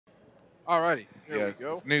Alrighty, here Yeah, we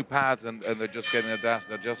go. it's new pads and they're just getting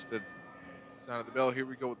adjusted. Sound of the bell. Here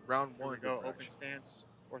we go with round Here we one go. Open differential. stance.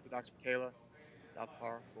 Orthodox for Kayla.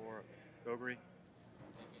 Southpaw for Goughary.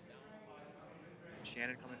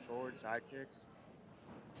 Shannon coming forward. Side kicks.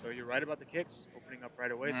 So you're right about the kicks. Opening up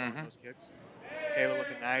right away, throwing Hmm. those kicks. Kayla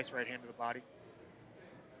with a nice right hand to the body.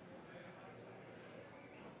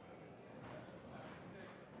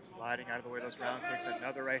 Sliding out of the way of those round kicks.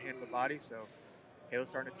 Another right hand to the body. So Kayla's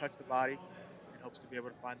starting to touch the body and hopes to be able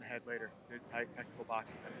to find the head later. Good, tight, technical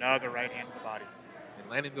boxing. Another right hand to the body. And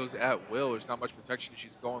landing those at will. There's not much protection.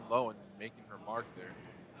 She's going low and making her mark there.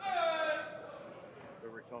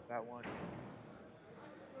 Goughary felt that one.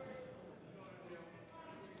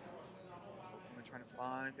 Both women trying to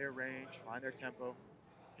find their range, find their tempo.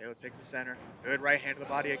 Kayla takes the center. Good right hand to the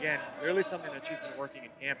body again. Clearly something that she's been working in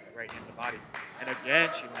camp, the right hand to the body. And again,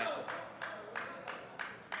 she lands it.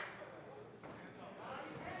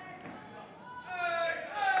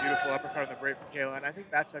 Beautiful uppercut on the break from Kayla. And I think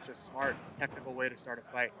that's such a smart, technical way to start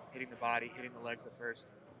a fight. Hitting the body, hitting the legs at first,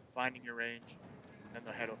 finding your range, and then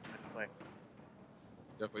the head will come into play.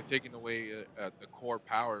 Definitely taking away the core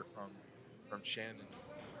power from Shannon.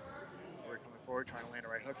 We're coming forward, trying to land a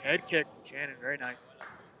right hook. Head kick from Shannon, very nice.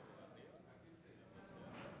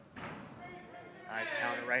 Nice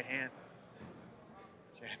counter right hand.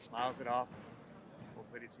 Shannon smiles it off. Both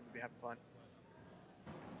ladies seem to be having fun.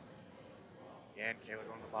 Again, Kayla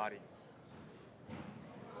going to the body.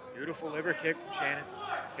 Beautiful liver kick from Shannon.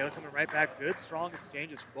 Kayla coming right back. Good, strong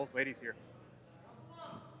exchanges from both ladies here.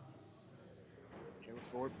 Kayla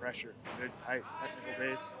forward pressure. Good, tight, technical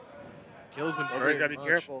base. Kayla's been Goughry's got very to be much.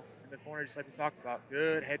 careful in the corner, just like we talked about.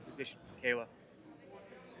 Good head position from Kayla.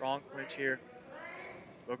 Strong clinch here.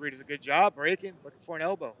 Goughary does a good job breaking, looking for an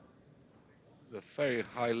elbow. It's a very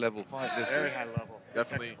high level fight. This Very is. high level.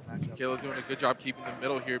 Definitely, Technical matchup. Kayla doing a good job keeping the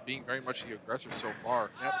middle here, being very much the aggressor so far.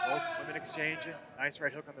 Yep, both women exchanging. Nice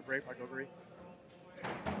right hook on the break by Goughary.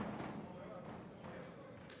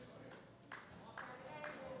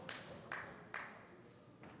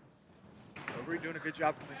 Goughary doing a good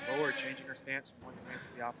job coming forward, changing her stance from one stance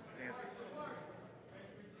to the opposite stance.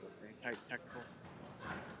 Staying tight and technical.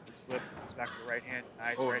 Good slip, comes back to the right hand.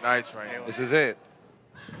 Nice Oh, right nice hand. right hand. Kayla. This is it.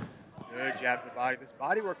 Good jab to the body. This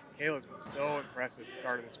body work from Kayla has been so impressive at the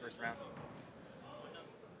start of this first round.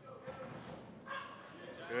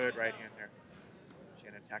 Good right hand there.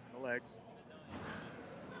 Shannon attacking the legs.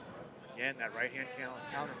 Again, that right hand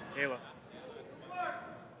counter from Kayla.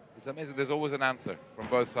 It's amazing. There's always an answer from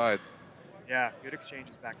both sides. Yeah, good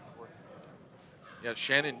exchanges back and forth. Yeah,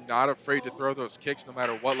 Shannon not afraid to throw those kicks no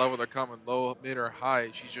matter what level they're coming, low, mid, or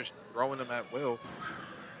high. She's just throwing them at will.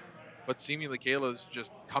 But seemingly Kayla's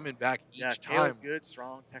just coming back each Yeah, time. Kayla's good,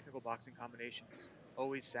 strong, technical boxing combinations.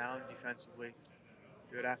 Always sound defensively.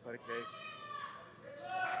 Good athletic base.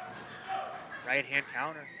 Right hand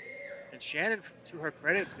counter. And Shannon, to her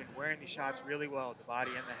credit, has been wearing these shots really well. The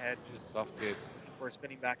body and the head. Just soft kid. Looking for a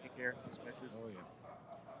spinning back kick here. Just misses. Oh yeah.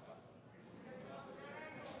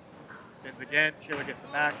 Spins again. Kayla gets the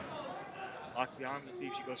back. Locks the arm to see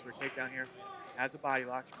if she goes for a takedown here. Has a body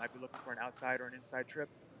lock. She might be looking for an outside or an inside trip.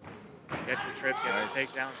 Gets the trip, gets the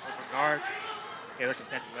takedown, open guard. Kayla can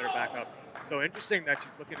tend to let her back up. So interesting that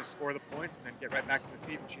she's looking to score the points and then get right back to the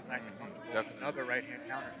feet when she's nice and comfortable. Definitely. Another right hand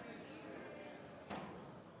counter.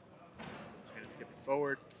 And it's skipping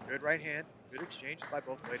forward. Good right hand. Good exchanges by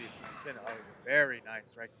both ladies. This has been a very nice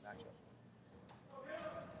striking matchup.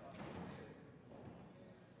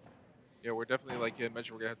 Yeah, we're definitely, like you had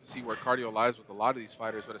mentioned, we're going to have to see where cardio lies with a lot of these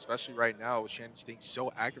fighters, but especially right now, with Shannon staying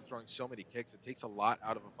so active, throwing so many kicks, it takes a lot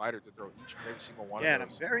out of a fighter to throw each and every single one Yeah, of and I'm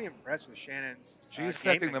those. very impressed with Shannon's She's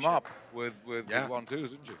setting them gamemanship. up with Yeah. 1-2s,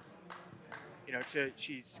 isn't she? You know,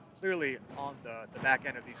 she's clearly on the back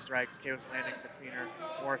end of these strikes. Kayla's landing the cleaner,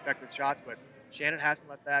 more effective shots, but Shannon hasn't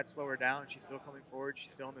let that slow her down. She's still coming forward.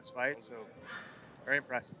 She's still in this fight, so very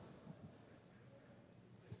impressive.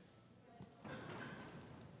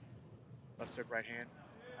 Left hook, right hand.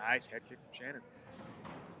 Nice head kick from Shannon.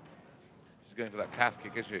 She's going for that calf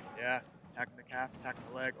kick, isn't she? Yeah, attacking the calf, attacking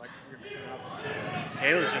the leg. Like to see her mixing it up.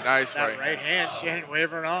 Kayla's just Nice that right right hand. Shannon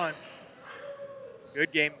wavering on.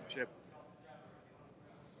 Good gamemanship.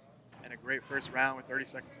 And a great first round with 30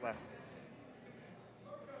 seconds left.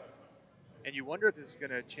 And you wonder if this is going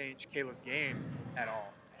to change Kayla's game at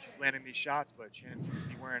all. She's landing these shots, but Shannon seems to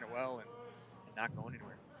be wearing it well and not going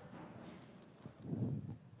anywhere.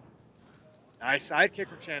 Nice side kick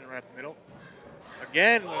from Shannon right up the middle.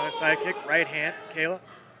 Again, another side kick, right hand from Kayla.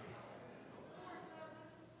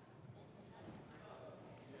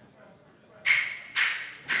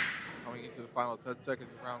 Coming into the final 10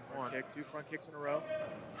 seconds of round one. Kick, 2 front kicks in a row.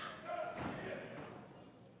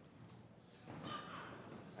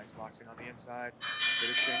 Nice boxing on the inside. Good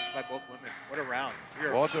exchange by both women. What a round.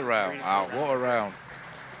 What a round. Wow, what a round.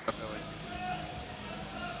 Definitely.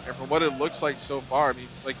 And from what it looks like so far, I mean,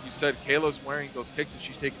 like you said, Kayla's wearing those kicks and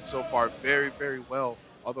she's taken so far very, very well.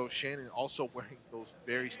 Although Shannon also wearing those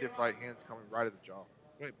very stiff right hands coming right at the jaw.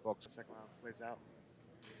 Great box. The second round plays out.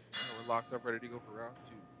 And we're locked up, ready to go for round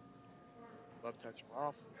 2. Love touch him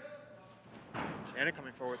off. Shannon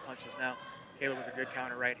coming forward with punches now. Kayla with a good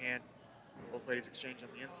counter right hand. Both ladies exchange on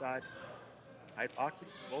the inside. Tight boxing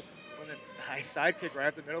from both women. Nice side kick right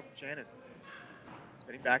up the middle from Shannon.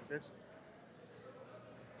 Spinning back fist.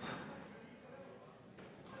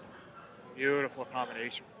 Beautiful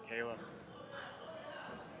combination from Kayla.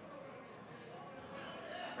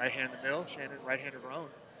 Right hand in the middle. Shannon, right hand of her own.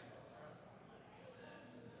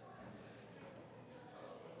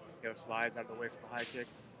 Kayla slides out of the way from the high kick.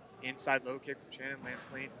 Inside low kick from Shannon, lands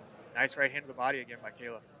clean. Nice right hand to the body again by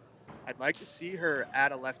Kayla. I'd like to see her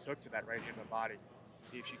add a left hook to that right hand to the body.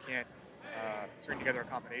 See if she can't string together a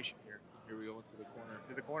combination here. Here we go into the corner.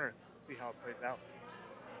 To the corner. See how it plays out.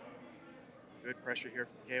 Good pressure here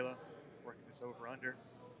from Kayla. Working this over under.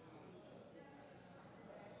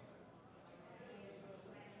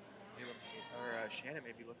 Shannon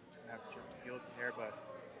may be looking to have jumped heels in there, but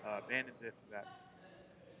abandons it for that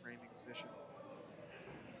framing position.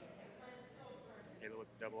 Kayla with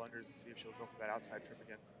the double unders and see if she'll go for that outside trip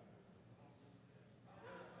again.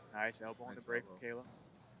 Nice elbow on the break from Kayla.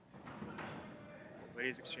 Both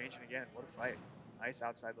ladies exchanging again. What a fight. Nice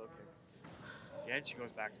outside low kick. Again, she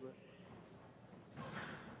goes back to it.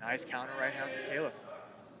 Nice counter right hand from Kayla.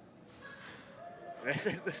 This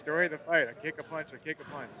is the story of the fight. A kick, a punch, a kick, a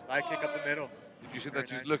punch. Side kick up the middle. Did you see that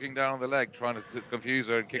she's looking down on the leg, trying to confuse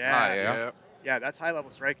her and kick high, yeah? Yeah, that's high-level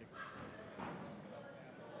striking.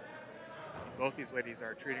 Both these ladies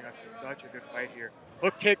are treating us to such a good fight here.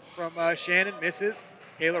 Hook kick from Shannon, misses.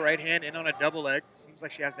 Kayla right hand in on a double leg. Seems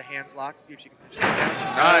like she has the hands locked. See if she can push it down. She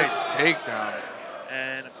Nice does. takedown.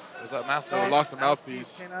 And was that mouthpiece? Oh, lost the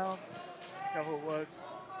mouthpiece. Came out. Tell who it was.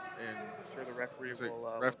 And I'm sure the referee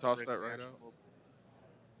will. Ref tossed that right out.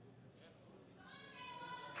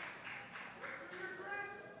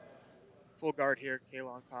 Full guard here, Kayla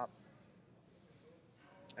on top.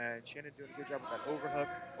 And Shannon doing a good job with that overhook,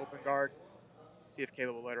 open guard. See if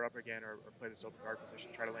Kayla will let her up again or play this open guard position,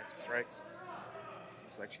 try to land some strikes.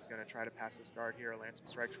 Seems like she's going to try to pass this guard here, land some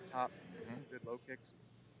strikes from top. Good low kicks.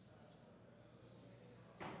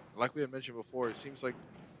 Like we had mentioned before, it seems like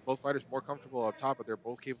both fighters more comfortable on top, but they're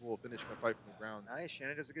both capable of finishing a fight from the ground. Nice.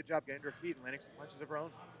 Shannon does a good job getting to her feet and landing some punches of her own.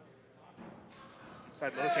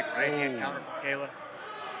 Inside low kick, right hand counter from Kayla.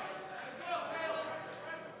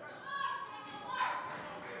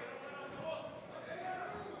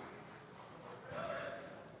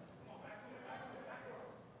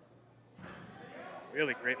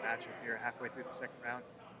 Really great matchup here halfway through the second round.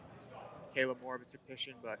 Kayla more of a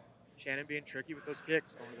tactician, but Shannon being tricky with those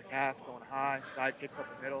kicks, going to the calf, going high, side kicks up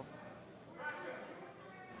the middle.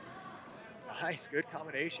 Nice, good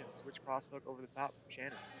combination. Switch cross hook over the top from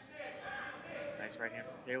Shannon. Nice right hand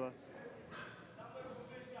from Kayla.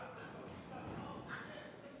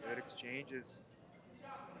 Good exchanges.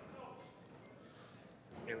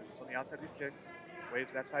 Kayla just on the outside of these kicks.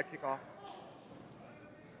 Waves that side kick off.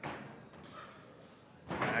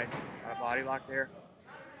 Nice. Got a body lock there.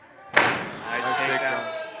 Nice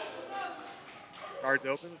takedown. Guard's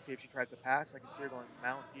open. Let's see if she tries to pass. I can see her going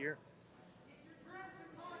mount here.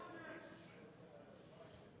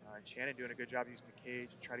 And Shannon doing a good job using the cage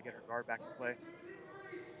and try to get her guard back in play.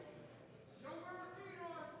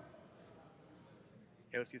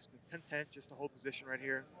 Kayla seems content just to hold position right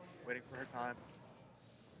here, waiting for her time.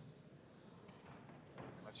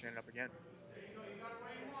 Let's Shannon up again.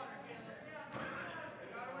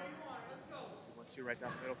 1-2 right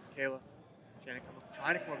down the middle from Kayla. Shannon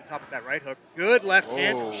trying to come over the top of that right hook. Good left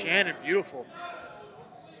hand from Shannon. Beautiful.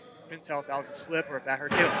 Couldn't tell if that was a slip or if that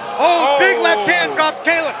hurt Kayla. Oh, big left hand drops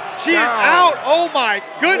Kayla. She is out. Oh, my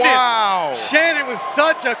goodness. Wow. Shannon with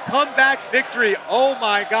such a comeback victory. Oh,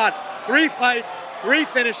 my God. 3 fights, 3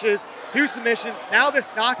 finishes, 2 submissions. Now this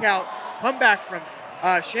knockout comeback from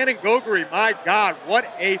Shannon Goughary. My God,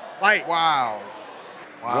 what a fight. Wow.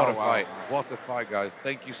 What a fight. What a fight, guys.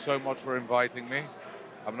 Thank you so much for inviting me.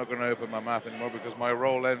 I'm not going to open my mouth anymore because my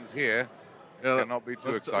role ends here. Cannot be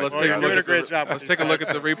too excited. Let's take a look doing a great job. Let's take a look at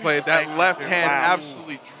the replay. That left hand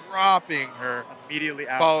absolutely dropping her. Immediately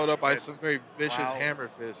out. Followed up by some very vicious hammer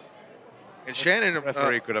fist. And Shannon, the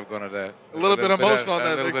referee could have gone there. A little bit emotional on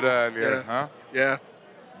that. A little bit earlier, huh? Yeah.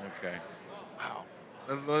 Okay. Wow.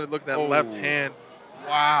 And look at that left hand.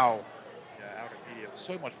 Wow. Yeah, out immediately.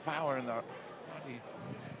 So much power in that body.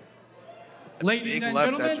 Ladies and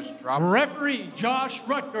gentlemen, referee Josh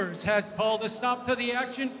Rutgers has called a stop to the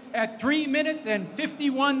action at 3 minutes and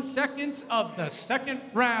 51 seconds of the second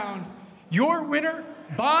round. Your winner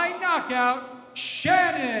by knockout,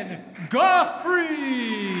 Shannon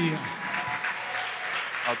Goughary.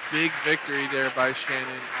 A big victory there by Shannon,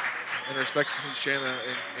 and respect to Shannon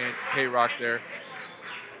and K-Rock there.